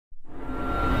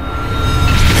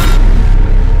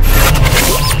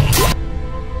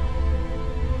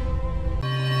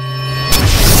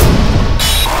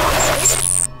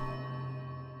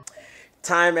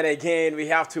time and again, we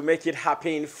have to make it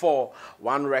happen for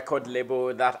one record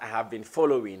label that I have been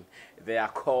following. They are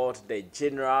called the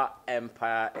General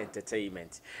Empire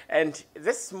Entertainment. And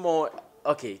this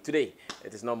today,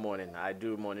 it is not morning. I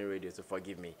do morning radio, so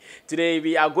forgive me. Today,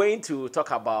 we are going to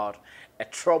talk about a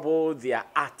trouble their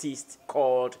artist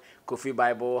called Kofi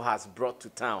Byble has brought to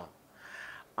town.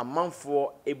 A month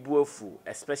for Ebuofu,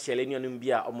 especially in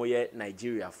Numbia Omoye,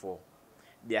 Nigeria for.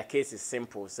 Their case is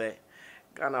simple, say.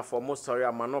 Ghana for most sorry,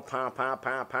 I'm no pan,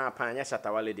 ya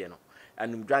shatawale deno.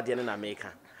 And Umdradian in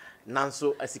America.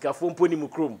 Nanso, a sikafon pony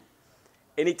mukrum.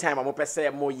 Anytime I'm opese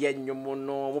mo yen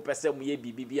yomono, mo pese mo ye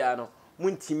bibiano,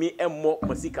 muntimi and mo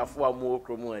masika for more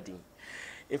chromoading.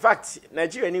 In fact,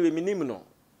 Nigeria anyway,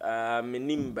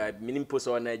 minim post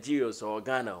or Nigeria or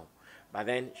Ghana. But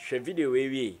then, share video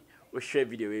we share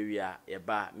video we are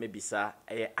maybe sa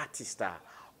a artista.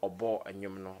 Obo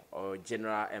enyum no or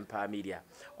General Empire Media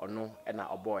or no and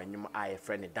obo enyum I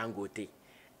friend Dangote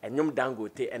enyum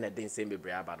Dangote and a den same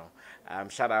bebre aba no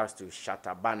shout outs to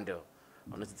Shatter Bundle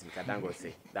ono titika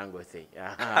Dangote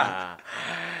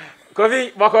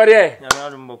Kofi Bakode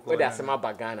o de asema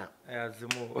bagana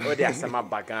o de asema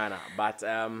bagana but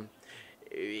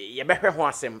ye behwe ho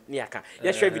asem ne aka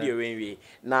ye share video we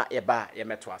na ye ba ye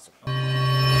meto aso.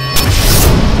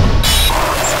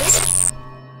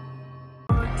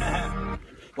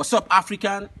 What's up,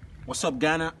 African? What's up,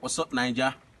 Ghana? What's up,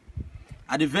 Naija?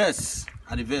 At the verse.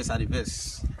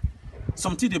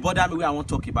 Something they bother me where I want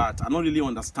to talk about. I don't really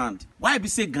understand. Why be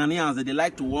say Ghanaians that they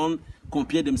like to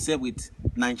compare themselves with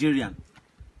Nigerian?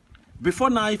 Before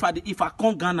now, if I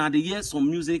come Ghana, I hear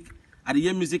some music. I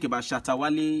hear music about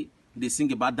Shatawale. They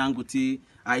sing about Dangote.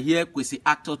 I hear Kwesi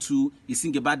actor too. He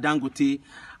sing about Dangote.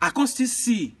 I can still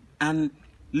see and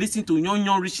listen to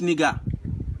young rich nigga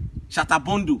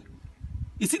Shatabondu.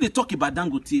 You see, they talk about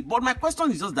Dangote, but my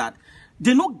question is just that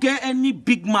they don't get any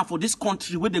big man for this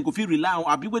country where they go feel rely on,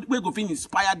 or where go feel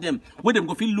inspire them, where they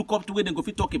go feel look up to, where they go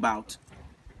feel talk about.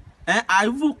 And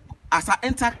as I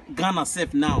enter Ghana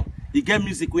self now, you get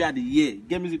music where the year,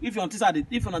 get music. If you notice how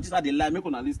they lie, make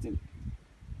una listen.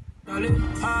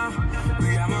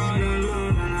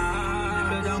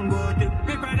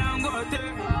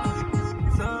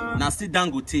 Now still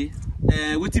Dangote,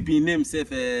 what it be name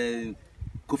self?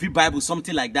 Kofi Byble,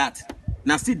 something like that.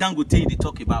 Now still Dangote they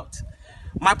talk about.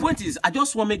 My point is, I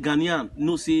just want to make Ghanaian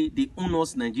know say they own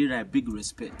us Nigeria a big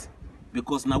respect.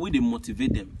 Because now we they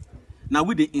motivate them. Now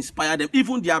we they inspire them.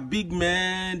 Even they are big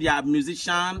men, they are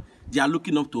musicians, they are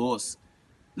looking up to us.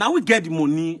 Now we get the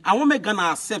money. I want to make Ghana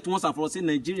accept once and for all say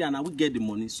Nigeria, now we get the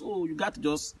money. So you got to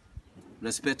just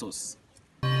respect us.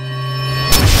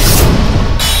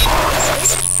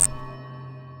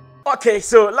 Okay,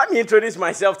 so let me introduce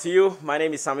myself to you. My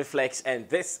name is Sammy Flex, and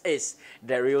this is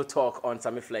The Real Talk on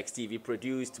Sammy Flex TV,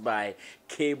 produced by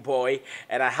K-Boy.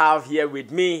 And I have here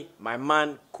with me my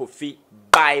man, Kofi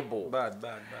Byble. Bad.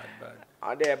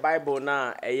 Are there Bible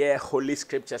now? A holy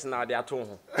scriptures now they are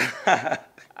too.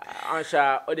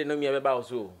 Ansha, what they know me about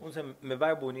so? My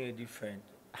Bible is different.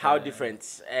 How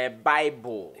different?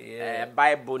 Bible,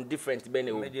 Bible different.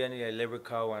 Maybe a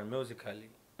lyrical one, musically.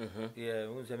 Yeah,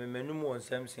 me no more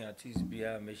something artist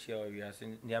bia me share we are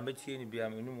saying the ameti ni bia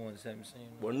me no more something.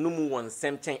 But no more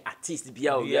something artist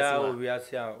bia we are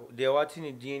saying they watching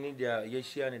the DNA they ye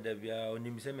share ni da bia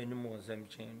onim say me no more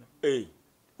something. Eh,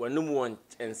 when no more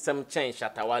and something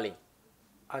Shatawale.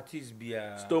 Artist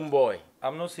bia Stone Boy.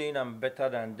 I'm not saying I'm better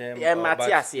than them. Yeah,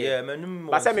 Matthias. Yeah, me no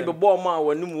more. But say me be born man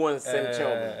when no more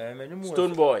something.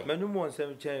 Stone Boy. Me no more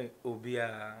something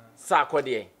obia.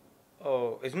 Sakode.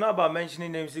 Oh, it's not about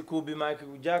mentioning names. It could be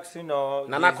Michael Jackson or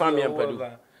Nana Kwame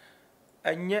Mpadu.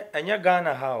 And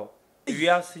Ghana how we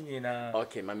are singing now.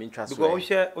 Okay, my interest.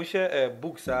 Because we share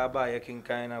books about you can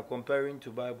kind of comparing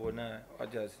to Bible now. I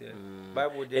just say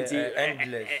Bible there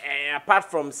endless. Apart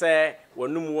from say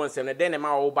when no one say then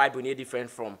my old Bible is different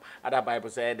from other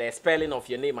Bibles. The spelling of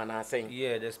your name and I saying.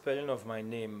 Yeah, the spelling of my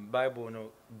name Bible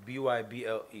no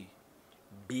Byble.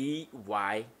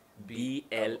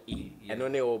 BLE. And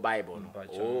only old Bible.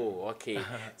 Oh, okay.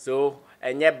 So,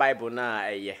 and your Bible now,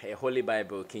 a Holy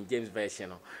Bible, King James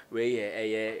Version, where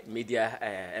a media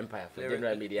empire, for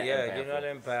General Media Empire. Yeah, General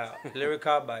Empire,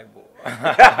 Lyrical Bible.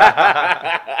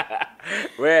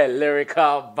 Well,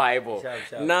 Lyrical Bible.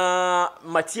 Sharp. Na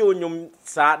Matthew nyum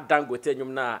sa Dangote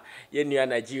nyum na yenu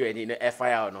Nigeria ni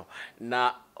FIR no.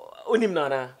 Na unim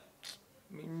na.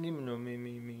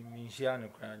 Me share no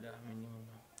crowd.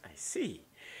 I see.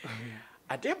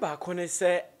 Adeba kone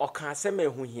se okan se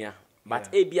mehu hia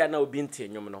but ebia na obi nte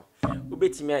nyom no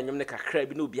obetimi anyom ne kakra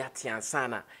bi na obi ate ansa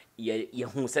na ye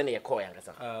hu se na ye call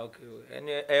yankasa. Okay. And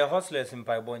a hustlers in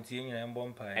Pai Bonti and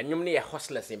Bompire. And you ne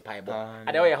hustlers in Piebo.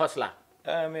 Are they a hustler?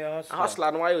 I'm a hustler. A hustler,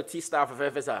 and why you tea staff of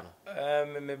FSR?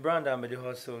 My brand, I'm the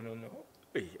hustle, no.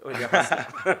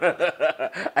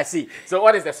 I see. So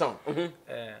what is the song?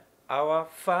 Our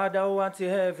Father who art in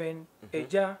heaven,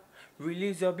 Eja,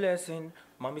 release your blessing.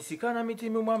 Mami sikana miti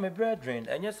mu my brethren,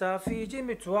 and yes I feed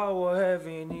me to our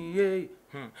heaven. Yeah.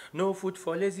 No food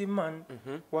for lazy man.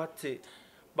 What it?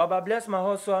 Baba bless my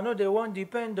hustle. I know they won't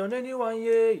depend on anyone.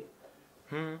 Yeah.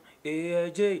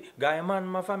 AJ, guy man,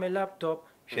 my family laptop.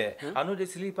 Share. I know they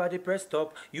sleep at the press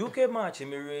stop. UK match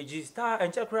me register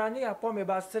and check rani upon me,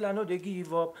 but still I know they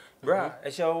give up. Bruh, I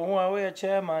shall away a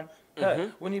chairman.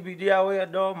 When you be there away a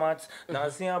doormat, now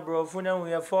see a bro, phone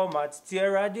we a format.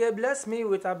 Tierra dear bless me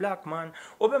with a black man.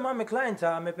 Open my client,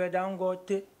 I me pay down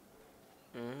got it.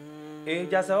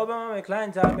 Just open my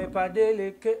client, I me pay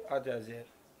daily. That'll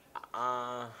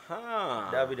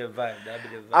be the vibe, that'll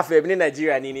be the vibe. After being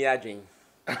Nigerian in your drink.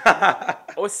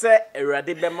 O say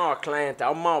erade be ma client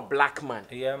o ma black man.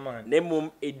 Yeah man. Ne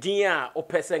mum edin a o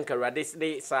person ka erade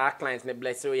say sa clients ne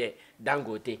bless o ye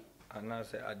Dangote. And I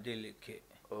say Adeleke.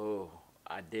 Oh,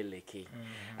 Adeleke.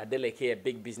 Adeleke a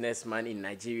big businessman in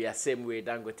Nigeria, same way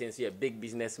Dangote is a big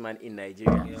businessman in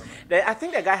Nigeria. Yeah, I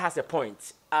think the guy has a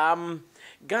point.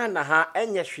 Ghana ha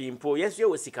enye hwimpo yes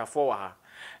you sika for ha.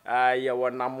 You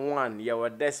were number one, you were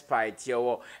despite, you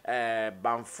were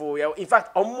Banfo, you in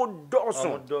fact, almost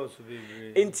dozen.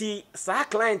 Inti, sa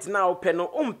client now, peno,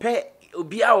 umpe,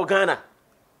 ubia Ghana.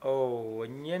 Oh,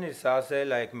 when you say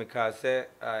like me, say,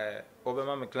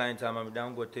 Obama, my client, I'm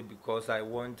down gote because I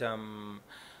want,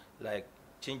 like,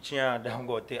 chinchin down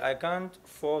gote. I can't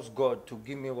force God to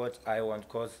give me what I want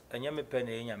because I am a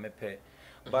penny, I'm a pay.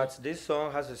 But this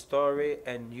song has a story,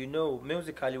 and you know,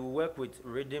 musically we work with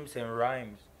rhythms and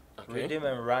rhymes. Okay. Rhythm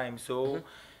and rhyme. So,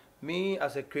 me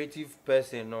as a creative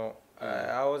person,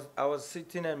 I was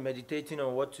sitting and meditating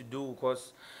on what to do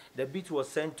because the beat was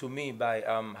sent to me by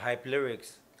Hype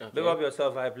Lyrics. Okay. Big up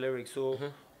yourself, Hype Lyrics. So,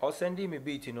 I was sending me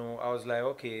beat. I was like,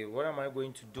 okay, what am I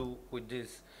going to do with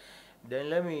this? Then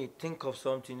let me think of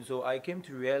something. So I came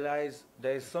to realize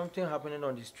there is something happening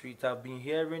on the street. I've been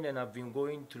hearing and I've been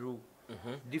going through.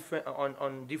 Different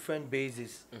on different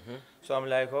bases. So I'm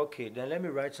like, okay, then let me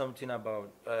write something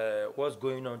about what's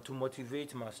going on to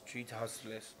motivate my street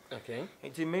hustlers. Okay.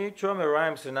 It's me try my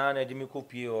rhymes now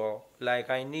or like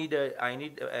I need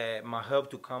my help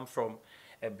to come from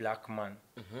a black man.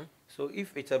 So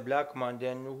if it's a black man,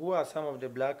 then who are some of the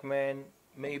black men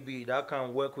maybe that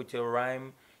can work with a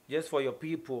rhyme just for your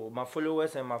people, my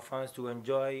followers and my fans to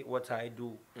enjoy what I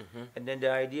do. And then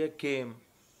the idea came,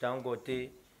 Dangote.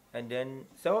 And then,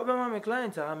 so my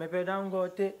clients are maybe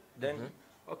Dangote. Then,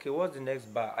 okay, what's the next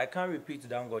bar? I can't repeat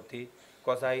Dangote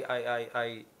because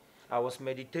I was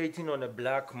meditating on a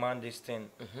black man this thing.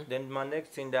 Then my next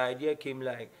thing, the idea came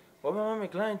like, oh my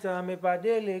clients are maybe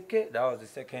Adeleke. That was the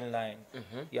second line.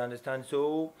 You understand?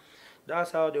 So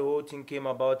that's how the whole thing came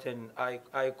about. And I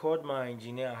called my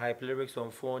engineer, Hype Lyrics, on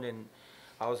phone, and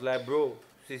I was like, bro.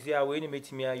 What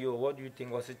do you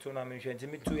think? Was it tournament?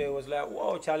 Me too. It was like,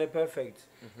 wow, Charlie, perfect.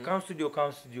 Come studio,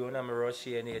 and I'm a rush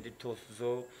here and edit.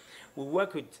 So we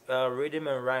work with rhythm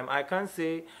and rhyme. I can't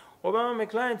say, Obama, my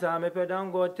client, I'm a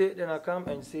Dangote, then I come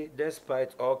and say,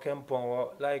 despite or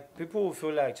Kempon, like people will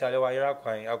feel like Charlie, why you're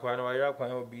crying,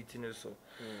 beating or so.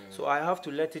 So I have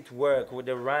to let it work with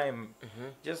the rhyme,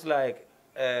 just like,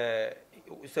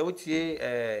 so it's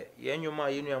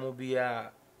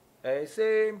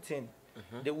same thing.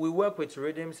 We work with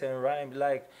rhythms and rhymes,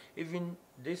 like even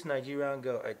this Nigerian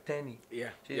girl, Tenny.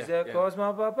 She said, cause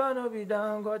my papa no be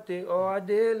Dangote or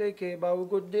Adeleke, but we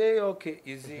go day okay,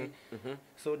 you see.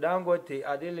 So Dangote,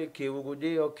 Adeleke, we go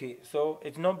day okay. So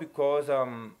it's not because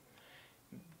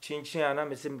Chinchin and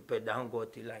I'm saying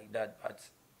Dangote like that, but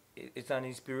it's an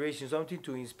inspiration, something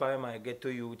to inspire my ghetto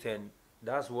youth, and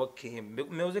that's what came.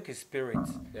 Music is spirit.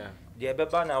 The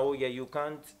Ebeba now, you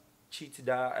can't cheat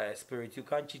that spirit. You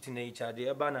can't cheat nature. The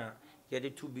Ebana, the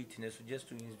two beatness just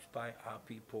to inspire our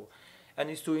people. And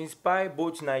it's to inspire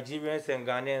both Nigerians and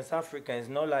Ghanaians, Africans,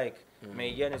 not like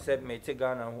me said me take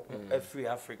Ghana every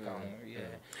African.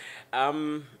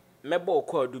 Mebo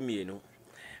ko do me no.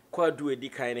 Ko do edi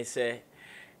kan say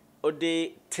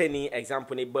ode Tenny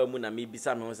example ne ba mu na me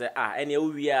bisa me say ene o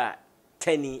wi a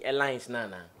Tenny alliance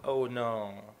nana. Oh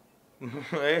no.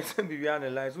 It's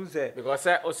lines. Who said? Because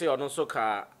I also also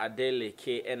ka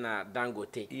Adeleke and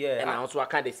Dangote. And I also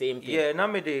kind the same thing. Yeah, now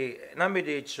me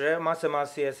the tre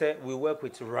master say we work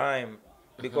with rhyme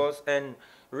because and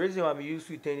reason why we use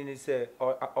to Tenny is say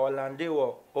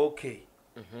Orlando okay.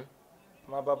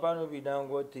 My papa no be down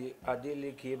go to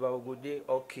Adele Keba go day.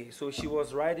 Okay, so she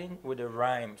was writing with the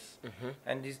rhymes,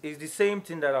 and this is the same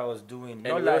thing that I was doing. And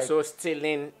not you're like also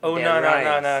stealing oh the no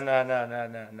rhymes.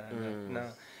 no.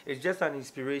 It's just an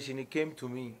inspiration. It came to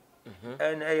me,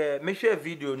 and make sure a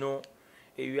video no.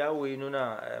 You are we no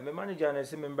na. My manager and I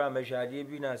say member make sure I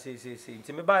be na say.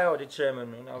 So me buy all the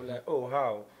chairman and I was like, oh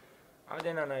how. I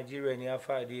then a Nigerian here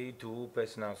for the two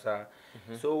personal sir.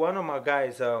 So one of my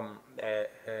guys,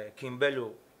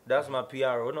 Kimbello, that's my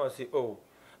PR. When I say oh,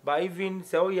 but even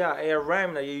say oh yeah, a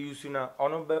rhyme that you use now.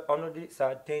 On this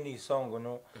tennis song, you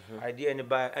know, idea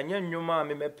anybody. And you know,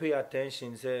 me pay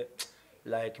attention. Say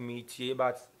like me,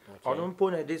 but I don't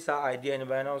put this idea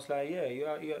anybody. And I was like, yeah,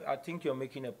 you I think you're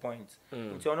making a point.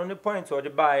 So on the point or the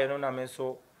buy, you know, I mean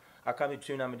so. I come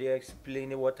between them, they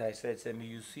explain what I said. Say me,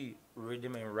 you see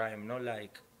rhythm and rhyme, not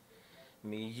like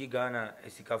me. Ghana,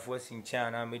 Esikafo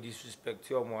Sinchana, me disrespect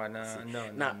your one.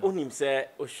 No. Now, onim say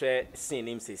Oshe sin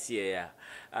him say here.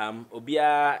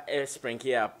 Obia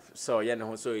sprinky up. So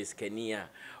yeah, so is Kenya.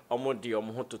 Omodi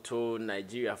omohototo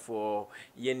Nigeria for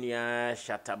yenya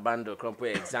shatabando crumple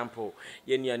example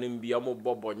yenya numbi omo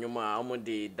bobo nyuma omo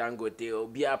de Dangote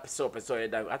obia so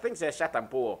I think say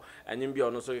shatampo and numbi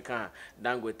ono so can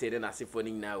Dangote then asifo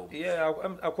ni na o. Yeah,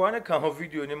 akwana kan ho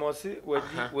video ni mo se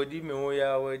wedi me ho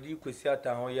ya wedi kwesi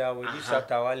ata ho ya wedi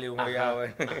shatawale ho ya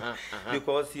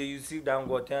because you see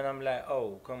Dangote and I'm like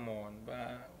oh come on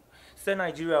but say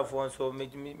Nigeria for so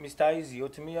Mr. Easy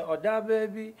to me or that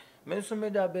baby mention me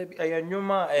that baby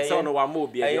nyuma so no one more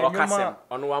be okasem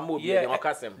on one more be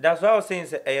okasem. That's what I was saying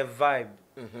say a vibe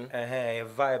a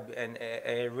vibe and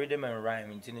a rhythm and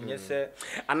rhyme in just say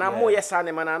and I'm more yes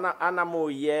man and more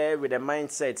yeah with the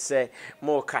mindset say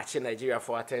more catching Nigeria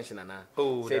for attention and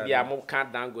oh say be more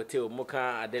can't Dangote o more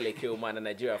can Adele K man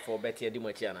Nigeria for better do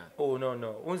much na oh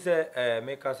no say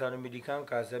make us an medical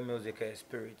cause music a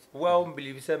spirit well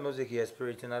believe say music is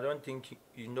spirit and I don't think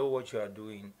you know what you are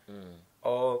doing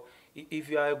or if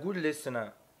you are a good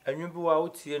listener and you go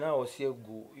out here now see a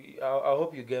good I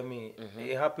hope you get me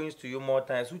it happens to you more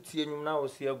times you now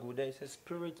see a good there is a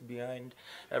spirit behind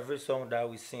every song that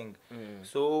we sing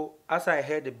so as I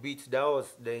heard the beat that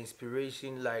was the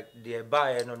inspiration like the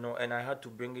buy and I had to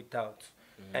bring it out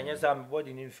and yes I'm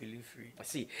body need feel free I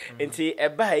see until a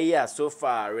buy here so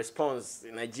far response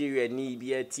Nigeria need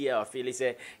be a tier of feel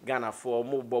say Ghana for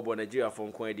more bobo Nigeria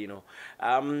from Kwedino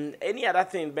any other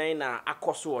thing being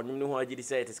akoso on you know how you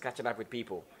say it is catching up with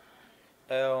people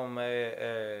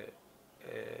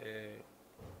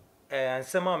and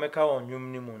some make on you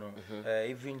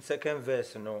even second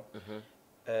verse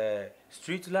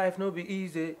street life no be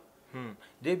easy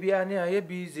they be near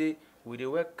busy with the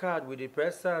work hard with the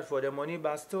press hard for the money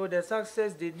but still the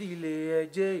success they delay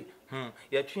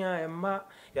ya try ma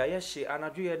ya yeshi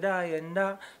anadu ya da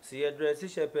yenda see ya dress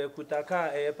shepe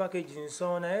kutaka packaging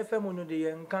so na FM no de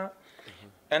yenka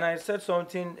and I said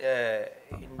something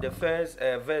in the first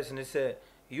verse and he said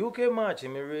UK match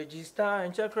me register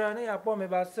and check around here upon me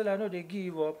but still I know they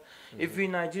give up if we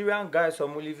Nigerian guys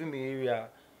some live in my area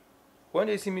when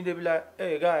they see me they be like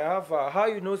hey guy how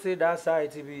you know say that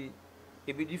side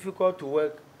it be difficult to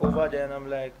work over there and I'm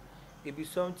like it be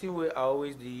something where I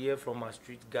always hear from my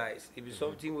street guys it be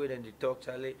something where then they talk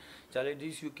Charlie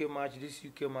this UK match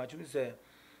we say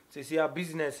see a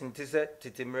business in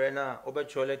tete mrena obe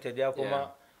chole tede akoma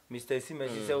Mr.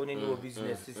 Simmons say we need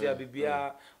business see a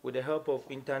bibia with the help of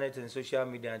internet and social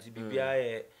media and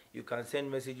bibia you can send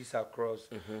messages across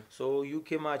so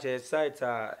UK match site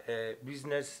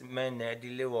businessmen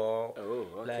deliver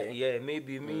like yeah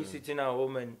maybe me sitting at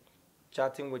home and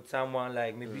chatting with someone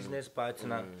like my business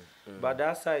partner but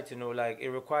that site like it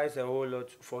requires a whole lot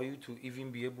for you to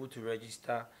even be able to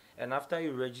register and after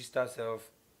you register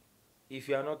self if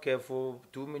you are not careful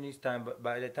 2 minutes time but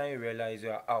by the time you realize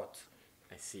you are out.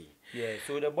 I see. Yeah,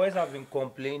 so the boys have been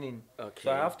complaining. Okay.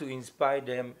 So I have to inspire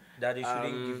them that they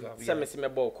shouldn't give up.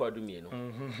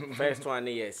 First one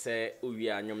is say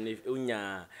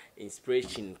unya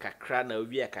inspiration kakra na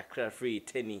uya kakra free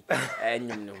tenny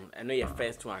and I know your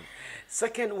first one.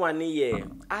 Second one is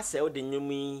I say the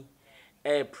nyumi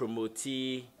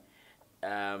promote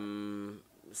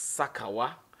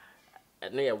Sakawa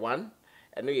and no one.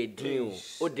 I know you do.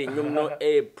 Oh, the no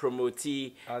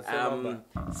promote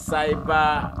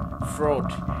cyber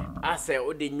fraud. I say,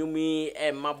 oh, the new me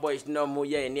my boys no more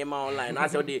yeah in online. I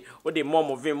say, oh, the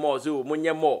mom of him more so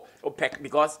more opaque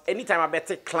because anytime I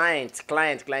better client,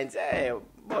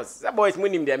 boss, that boys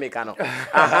winning the Americano.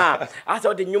 I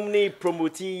saw the new me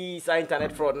promote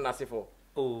internet fraud and I say for.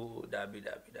 Oh, that be.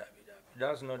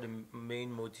 That's not the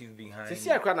main motive behind So,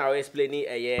 see, I can now explain it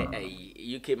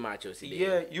a UK match or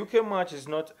yeah, UK match is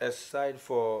not a side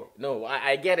for. No,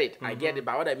 I get it. I get it.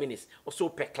 But what I mean is also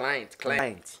per client.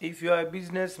 If you are a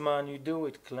businessman, you deal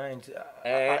with clients.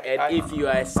 And if you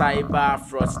are a cyber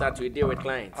fraudster, you deal with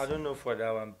clients. I don't know for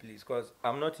that one, please, because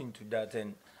I'm not into that,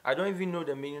 and I don't even know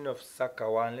the meaning of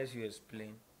Sakawa unless you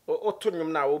explain. O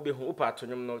tunyum na obi hu upa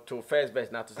tunyum no to first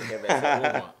verse na to second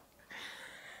verse.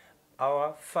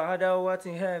 Our Father who art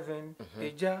in heaven,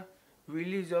 Eja,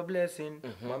 release your blessing.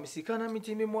 Mami sikana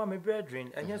miti mi mwa me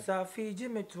brethren, and yes I feed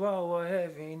me to our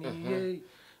heaven. Yeah.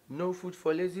 No food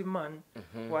for lazy man.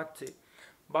 What?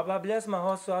 Baba bless my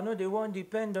hustle. I know they won't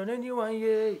depend on anyone.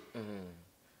 Yeah.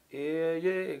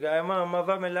 Yeah, guy, man, my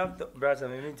family laptop. Brother,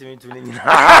 me mean to me to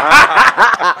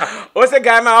What's the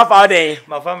guy man off all day?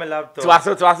 My family laptop.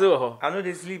 Twaso. I know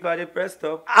they sleep at the press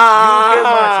stop. Ah. UK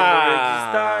match,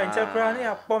 register and check around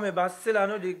here. For me, but still I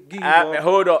know they give you.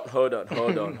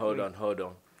 Hold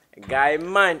on. Guy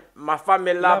man, my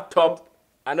family laptop.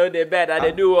 I know they bed.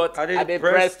 They do what? At the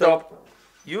press stop.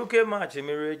 UK match,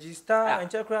 me register and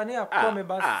check around here. For me,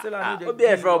 but still I know they give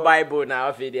you. From Bible now.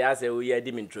 If they say we are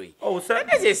Dimitri. Oh, sir.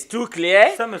 This is too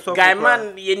clear. Guy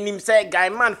man, you say guy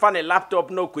man found a laptop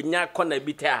no kunya corner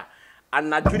bitter and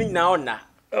not doing now na.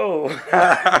 Oh.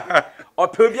 Or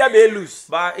Pubia be loose.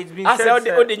 But it's been I said.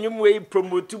 said the new way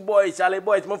promote two boys, Charlie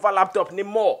boys, more for laptop ni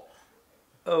more.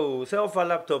 Oh, sell for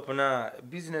laptop now.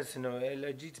 Business, you know, a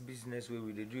legit business way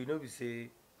we do. You know, we say.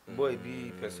 Boy,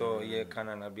 be person here can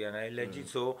be an legit.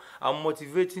 So I'm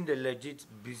motivating the legit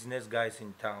business guys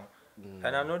in town,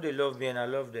 and I know they love me and I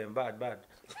love them. Bad.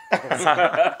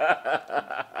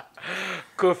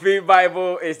 Kofi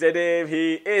Byble is the name.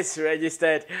 He is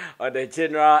registered on the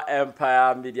General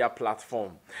Empire Media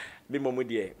platform. Me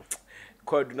momudie.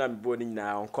 Called me boning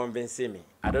now convincing me.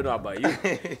 I don't know about you.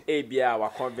 ABI will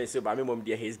convince you, but me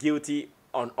momudie he's guilty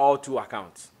on all two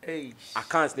accounts.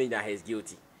 Accounts need that he's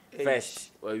guilty.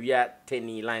 First, we are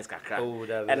 10 lines kakra,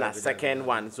 and a second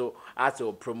one. So, as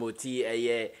to promote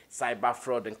a cyber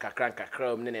fraud and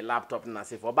kakra, and a laptop and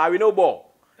say for. But we know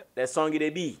ball. The song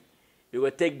it be. We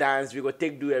will take dance. We will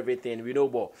take do everything. We know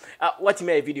ball. What you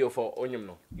made a video for? Onyum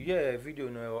no. Yeah, video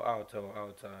no out.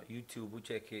 YouTube. We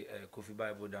check Kofi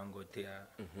Byble Dangote.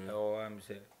 Or I'm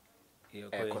say. Yeah,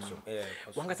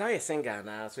 one guy a singer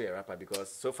now, so a rapper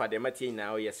because so far the material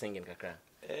now you're singing kakra.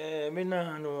 Me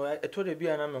no, I told the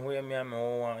beer I'm where me am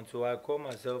one, so I call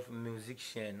myself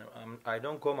musician. I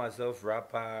don't call myself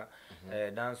rapper,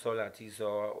 dancehall artist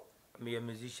or me a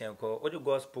musician. Call all the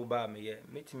gospel bar me.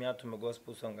 Meet me out to my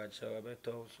gospel song at show. I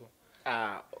better also.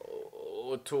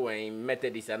 To a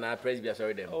Methodist and a Presbyterian.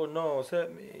 Sorry them. Oh no, sir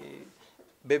me.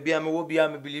 Baby, I'm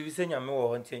a believe saying I'm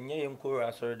more hunting. Yeah, I'm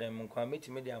sorry them. I'm meet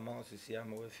me the amount to see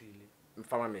I'm feeling.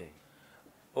 Family.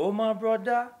 Oh my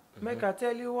brother, make I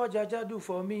tell you what Jaja do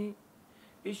for me.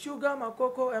 It's sugar my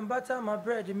cocoa and butter my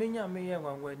bread. Me and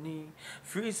when ni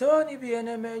free sonny be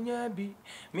and be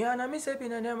me and I miss a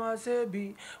pin and I say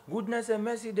be goodness and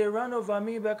mercy they run over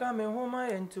me back I'm home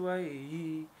and to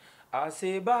I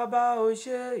say Baba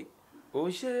Oshe.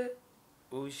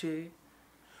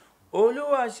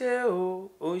 Oluwashe,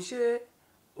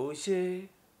 Oshe.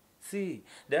 See,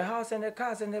 the house and the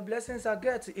cars and the blessings I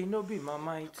get, it no be my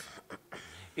might.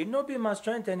 It no be my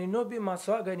strength and it no be my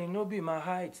swag and it no be my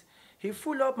height. He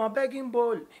full up my begging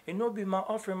bowl. It no be my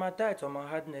offering, my tithe or my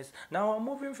hardness. Now I'm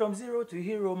moving from zero to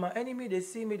hero. My enemy, they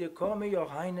see me, they call me your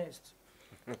highness.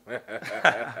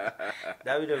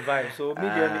 That be the vibe. So me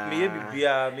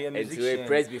a musician. And to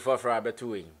press before for a better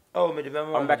way. Oh, me the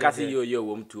I'm back at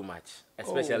you too much,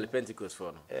 especially Pentecost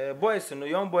for no. Boys, no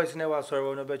young boys never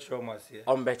sorry no better almost here.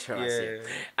 Yeah.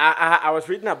 I was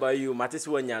reading about you. Matis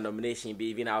won your nomination be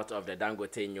even out of the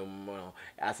Dangote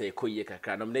as a Koye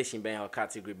Kakra nomination be your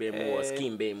category be more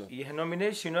scheme be more. Yeah,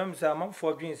 nomination I'm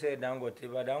for green say Dangote,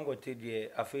 but Dangote the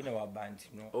afina wa band,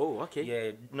 you know. Oh, okay.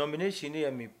 Yeah, nomination here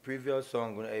me previous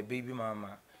song Baby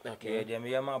Mama. Okay. Yeah, them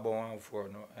yama bon for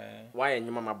no. Why and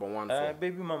your mama bon one for?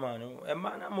 Baby Mama no. A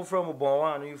man I'm from bon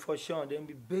one you for sure. Then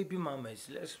be Baby Mamas.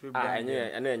 Let's rebrand.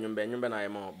 And then you be na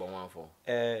more bon one for.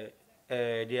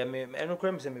 They me no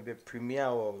crime say me be premier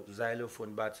or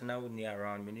xylophone, but now near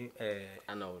around me.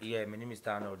 Arnold. Yeah, my name is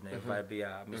Arnold.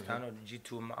 Vibe Mr. Arnold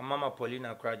G2. Mama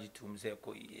Paulina cry G2 say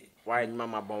koye. Why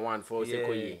mama bon one for say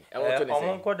koye? I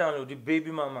want to download the Baby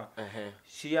Mama.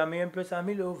 She am me impress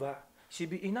me over. She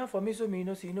be enough for me, so me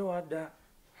no see no other.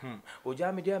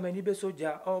 Oja me dia many be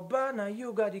soja. Oba na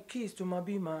you got the keys to my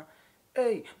bima.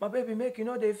 Hey, my baby make you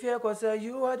know they fear cause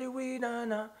you are the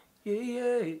winner.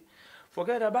 Yeah.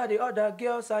 Forget about the other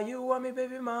girls, you want me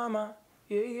baby mama.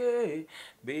 yeah.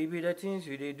 Baby, the things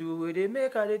you they do, they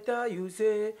make a tell you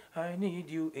say, I need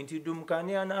you. Into dum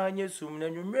kanya na anye sum na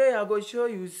nyumre, I go show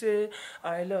you say,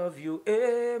 I love you,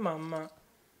 eh, mama.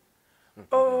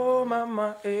 Oh,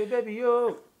 mama, eh, baby,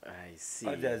 yo. I see.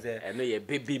 I know your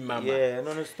baby mama. Yeah,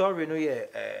 no story no yeah.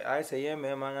 I say yeah,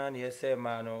 man, and yes, say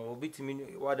man, obi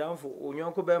timi wadan for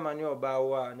onyonko be man your ba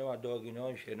wa no dog you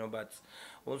know no but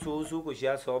also ko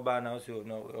share so ba na so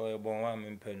no bon wa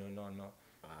me pen no.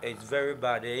 It's very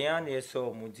bad. The yan is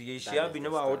so muti share be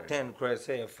no 10 cross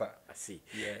say fa. I see.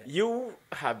 Yeah. You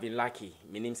have been lucky.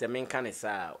 Meaning say men can say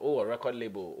a record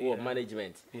label or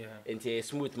management. Yeah. Into a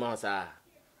smooth mouse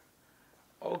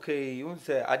Okay, you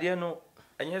say I didn't know.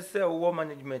 And yes, sir, war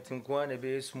management in Kwan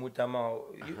be smooth amount.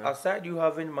 Aside you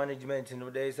having management,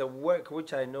 there is a work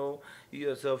which I know you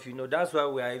yourself, that's why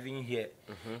we are even here.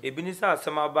 Ebinisa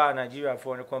Samaba Nigeria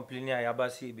for a company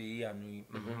Ayabasi be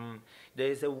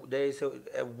there is a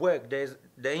work,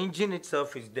 the engine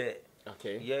itself is there.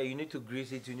 Okay. Yeah, you need to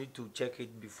grease it, you need to check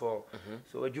it before.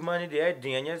 So you manage the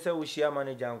heading, and yes, we share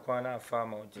manager and Kwana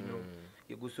farm out,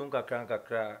 you go soon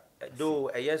kakra. Though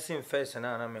a yes in first and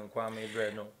I'm in Kwame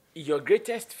Breno. Your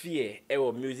greatest fear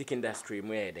in music industry,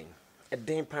 wedding. A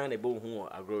damn pan a bone who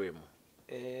are growing.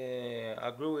 I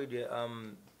grow with the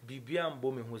BB and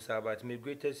booming who's about my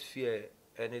greatest fear,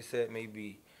 and they said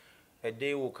maybe a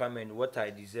day will come and what I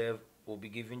deserve will be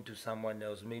given to someone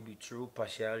else, maybe through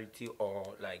partiality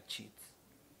or like cheat.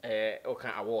 Okay,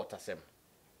 award as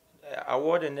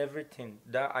award and everything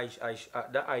that I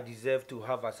deserve to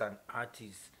have as an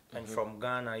artist. And from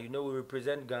Ghana, we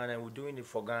represent Ghana and we're doing it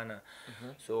for Ghana.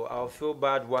 So I'll feel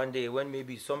bad one day when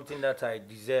maybe something that I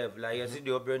deserve, like I see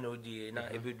the opera no day, na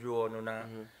every draw no na,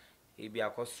 it be a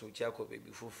cost so check up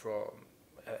baby from.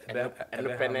 Yeah,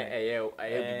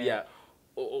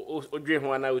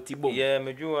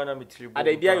 me do wanna meet you. And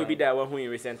the idea will be that one who in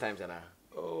recent times now.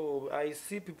 Oh, I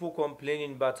see people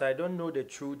complaining, but I don't know the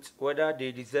truth, whether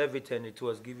they deserve it and it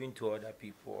was given to other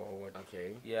people or what.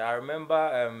 Okay. Yeah, I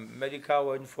remember Medical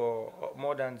went for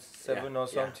more than 7 or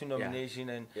something nomination,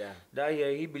 and that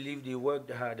year he believed he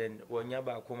worked hard, and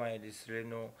Wanyaba Kuma this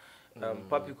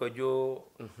Papi Kojo,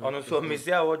 on so me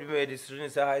say what we made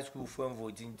this high school firm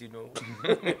voting,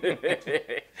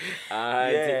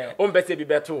 yeah. Better be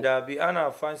better. There be Anna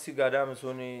fancy gadam so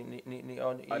on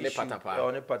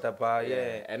patapa,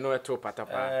 yeah. And no to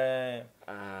patapa.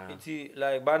 It's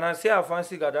like Bana say a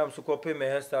fancy gadam so copy me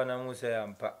hairstyle na mu say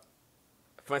ampa.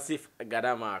 Fancy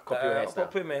gadama copy hairstyle.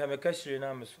 Copy me ha me kashire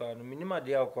na me so no minima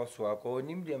dia akoso akọ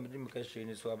onim dia me kashire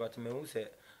ni so but me hu say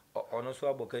ono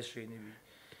so abokashire ni bi.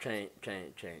 Train.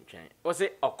 What's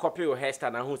it? A copy of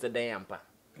hairstyle and who's the day ampa?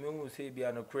 Me say be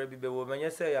an crabby be woman.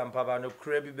 Yes, say ampa ba no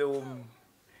crabby be woman.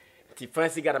 The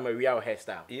fancy got a real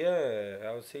hairstyle. Yeah,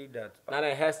 I'll say that. Not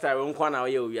a hairstyle. One corner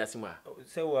you yasima.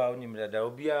 Say well, nim that there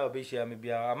will be a be share me be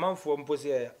a man from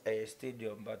posse a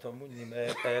stadium, but I'm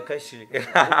a cash.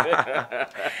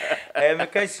 I am a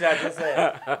cash.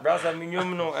 Say, brother, me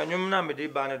no, and you na me de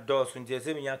ban doors when you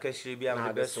say me cash be am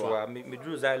the best one. Me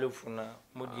drew xylophone,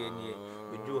 mudi any,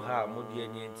 me drew her, mudi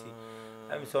any.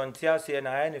 I'm so on TRC and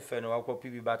I any fan or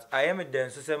copy, but I am a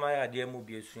dancer, so my idea will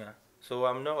be so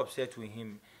I'm not upset with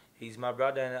him. He's my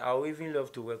brother, and I would even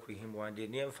love to work with him one day.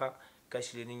 Never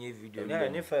catch the video.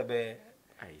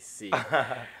 I see.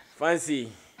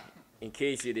 Fancy, in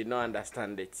case you did not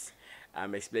understand it,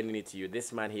 I'm explaining it to you.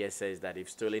 This man here says that if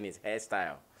stolen his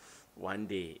hairstyle, one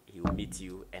day he will meet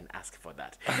you and ask for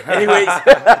that. Anyways,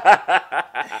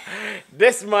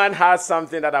 this man has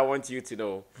something that I want you to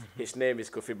know. His name is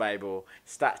Kofi Byble.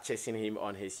 Start chasing him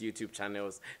on his YouTube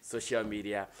channels, social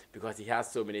media, because he has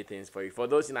so many things for you. For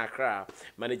those in Accra,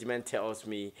 management tells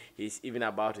me he's even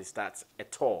about to start a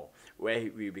tour where he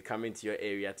will be coming to your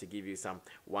area to give you some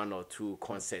 1 or 2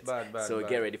 concerts. So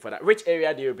get ready for that. Which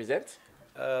area do you represent?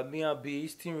 Me a be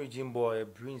Eastern region boy, a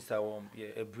brain sound,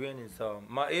 a brain in sound.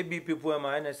 My AB people and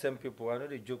my NSM people, I know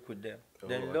they joke with them.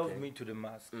 They love me to the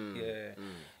mask.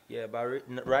 Yeah, but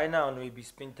right now, no, it be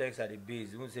Spintex at the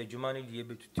base. You say Jumani be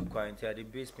able to quiet at the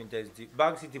base Spintex.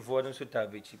 Bank City for them so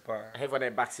tab cheaper. I have on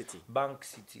a back city. Bank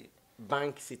City.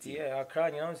 Bank City. Yeah, Accra,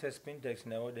 you know, says Spintex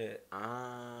now the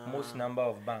most number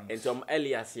of banks. And some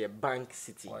Elias here, Bank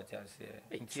City. What I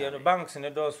say? The banks in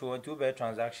the doors who want to be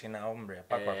transaction now, hombre.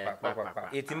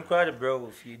 18 crowd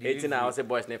bro. 18 hours a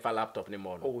boys never laptop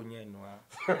anymore. Oh, yeah, no.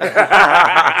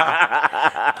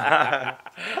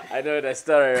 I know the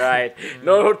story, right?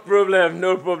 No problem,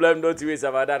 don't worry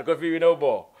about that. Kofi, we know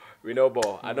more. We know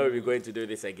ball. I know we're going to do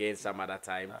this again some other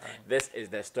time. This is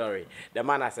the story. The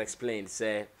man has explained,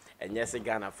 say, and yes,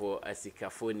 Ghana for a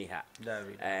sikafoni ha.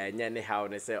 Nyane how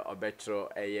they say obetro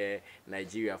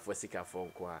Nigeria for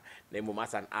sikafon kwa. They move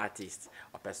as an artist,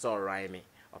 or person rhyming,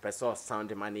 or person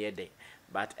sound money a day.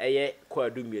 But kwa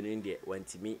do me in India went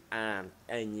to me and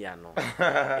yano.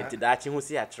 It's that you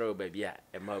see a trouble baby a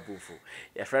mabufu.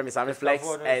 Your friend is Sammy Flex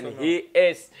and he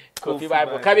is Kofi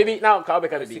Byble. Can we meet now? Can we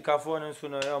be? Sikafon and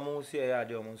sooner almost say I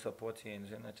don't support him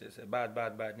and I just say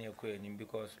bad near Queen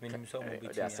because minimum some will be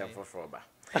for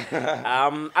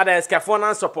other scaffold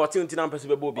and supporting to number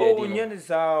people be. Oh,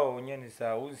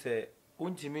 Yenisa, who say,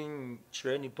 Untimin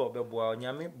Treni Pop,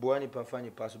 Nyami, Buani Pafani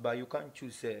pass, but you can't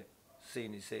choose say,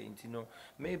 you know.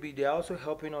 Maybe they're also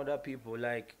helping other people,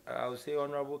 like I would say,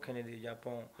 Honorable Kennedy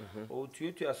Japan, or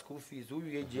to your school fees, who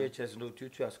you GHS, no, to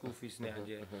your school fees,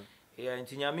 yeah, and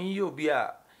Tinyami, you be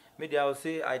a. Maybe I'll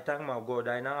say, I thank my God,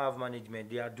 I now have management,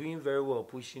 they are doing very well,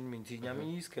 pushing me.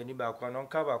 Tinyami is Kenny back on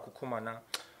cover Kukumana.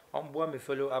 I'm my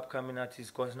fellow upcoming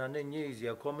artists because now they're easy,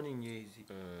 are coming in easy.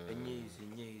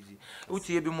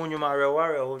 Uti ebi monyo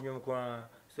mareware honyum kwa.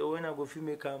 So when I go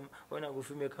film come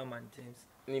and things.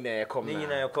 Nina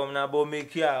come na bo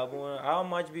make ya. How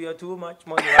much be your too much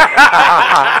money?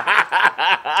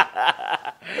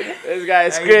 This guy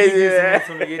is crazy. You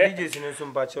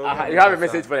have a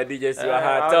message for the DJs.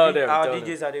 Tell them. Our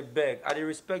DJs are the beg. I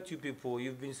respect you people.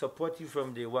 You've been supportive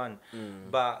from day one.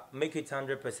 But make it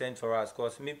 100% for us.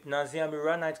 Because Nancy, I'm a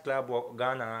run night club or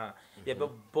Ghana. You be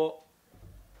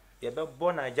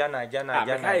born Naija.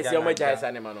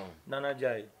 Nana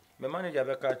Jai. My manager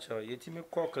be catch her. You team me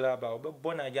call club. I be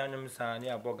born Naija.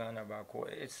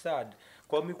 It's sad.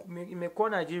 Call me call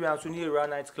Nigerian so near run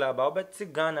night club. I bet see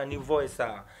Ghana new voice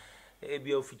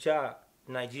be a feature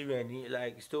Nigerian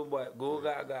like still boy go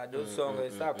gaga those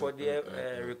songs called the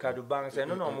Ricardo Banks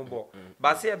and no more.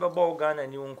 But say about ball Ghana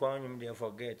and you won't call him there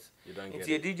forget. It's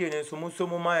a DJ and so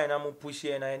and I'm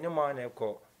pushing and I no man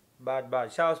call.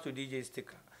 Bad. Shouts to DJ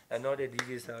Sticker. And all the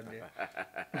DJs out there.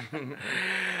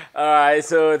 Alright,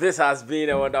 so this has been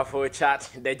a wonderful chat.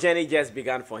 The journey just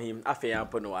began for him. After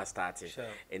Ampono started.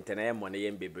 Internet money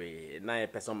and baby. Now a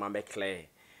person make clear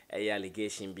a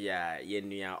allegation be a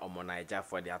Yenya or Naija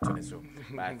for the attorney. So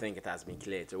but I think it has been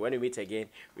clear. So when we meet again,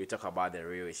 we talk about the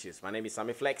real issues. My name is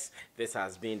Sammy Flex. This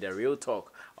has been the real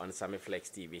talk on Sammy Flex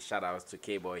TV. Shout outs to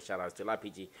K-Boy, shout outs to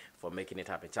LaPG for making it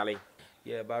happen. Charlie.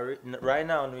 Yeah, but right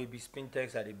now, we be spin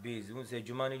text at the base. We say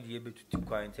Jumani be able to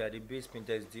quiet at the base spin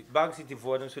text. Bank City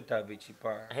for them so tab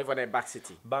cheaper. I have on a back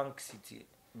city. Bank City.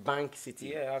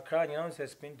 Yeah, Accra, you know, say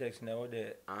spin text now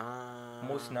the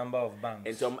most number of banks.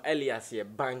 And some Elias here,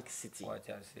 Bank City. What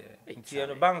I say? You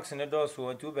know, banks in the doors who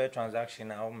want to be transaction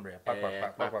now, hombre.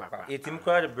 It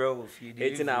incredible, bro.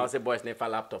 18 hours, a boys never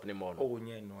laptop anymore. Oh,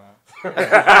 yeah, no.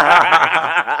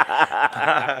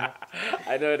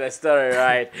 I know the story,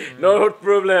 right? No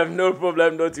problem, no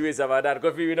worries about that.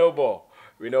 Kofi, we know ball.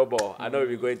 I know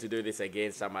we're going to do this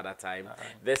again some other time.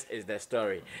 This is the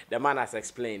story. The man has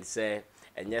explained, say,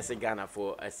 and yes, Ghana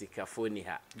for a sikafoni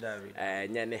ha.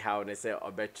 Nyane how they say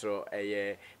obetro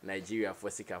Nigeria for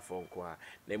sikafon kwa.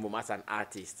 They move as an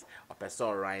artist, or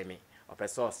person rhyming, or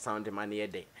person sound money a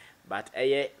day. But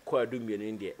kwa do me in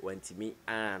India went to me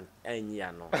and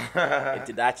yano.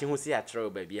 It's that you see a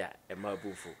trouble baby a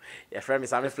mabufu. Your friend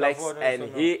is Sammy Flex and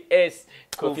he is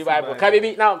Kofi Byble. Can we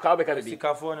meet now? Can we be?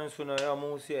 Sikafon and sooner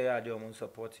almost say I don't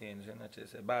support him and I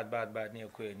just say bad near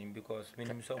Queen because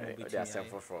minimum some will be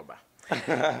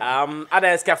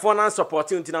other scaffold and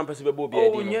supporting to number people be.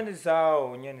 Oh,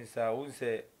 Yenisa, who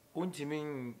say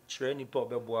Untimin Treni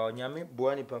Pop, Nyami,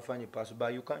 Buani Pafani pass,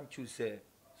 but you can't choose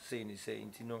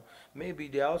saying, you know. Maybe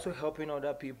they're also helping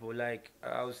other people, like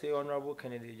I would say, Honorable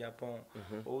Kennedy Japan,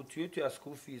 or to your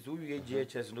school fees, who you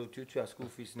GHS, no, to your school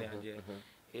fees,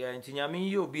 yeah, and Tinyami,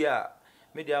 you be a.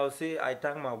 Maybe I'll say, I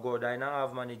thank my God, I now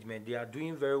have management, they are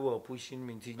doing very well, pushing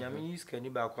me. Tinyami is Kenny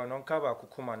back on cover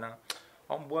Kukumana.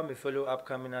 I'm my fellow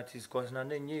upcoming artists because now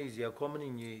they're easy, are coming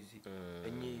in easy.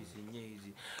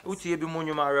 Uti ebi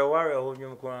monyo mareware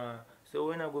honyum kwa. So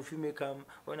when I go film come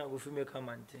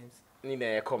and things.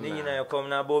 Nina come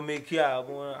na bo make ya.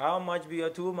 How much be your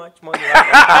too much money?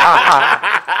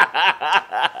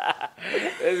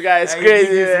 This guy is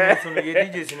crazy. You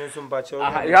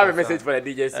have a message for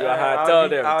the DJs. Tell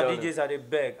them. Our DJs are the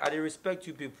beg. I respect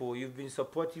you people. You've been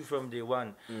supportive from day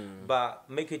one. But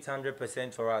make it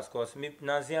 100% for us. Because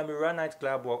Nancy, I'm a run night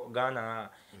club or Ghana.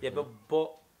 You be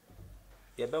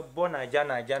born Naija.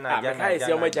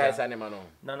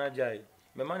 Nana Jai.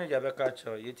 My manager be catch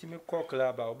her. You me call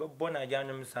club out, but born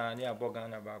Nigerian son near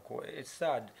Bogana Bako. It's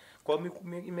sad. Call me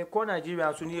call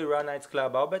Nigerian so near a night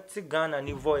club. I'll bet see Ghana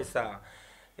new voice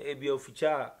it be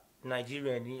official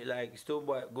Nigerian like still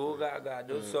boy go gaga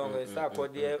those songs start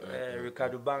called there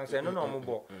Ricardo Banks and no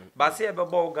more. But say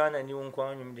about Ghana new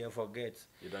one there forget.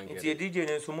 It's a DJ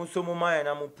and so my and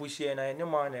I'm pushing and I no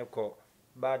man call.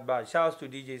 Bad. Shouts to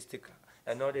DJ Sticker.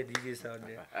 And all the DJs out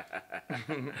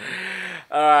there.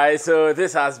 All right, so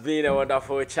this has been a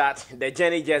wonderful chat. The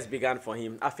journey just began for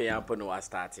him. After Yampono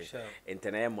started.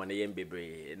 Internet money and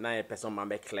baby. Now a person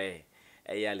man clear.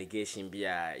 A allegation be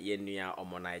a Yenya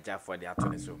or Naija for the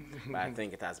attorney. So, but I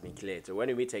think it has been clear. So when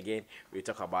we meet again, we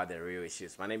talk about the real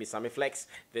issues. My name is Sammy Flex.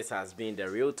 This has been the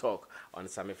Real Talk on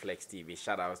Sammy Flex TV.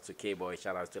 Shout outs to K-Boy,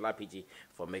 shout outs to LaPG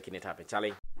for making it happen.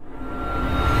 Charlie.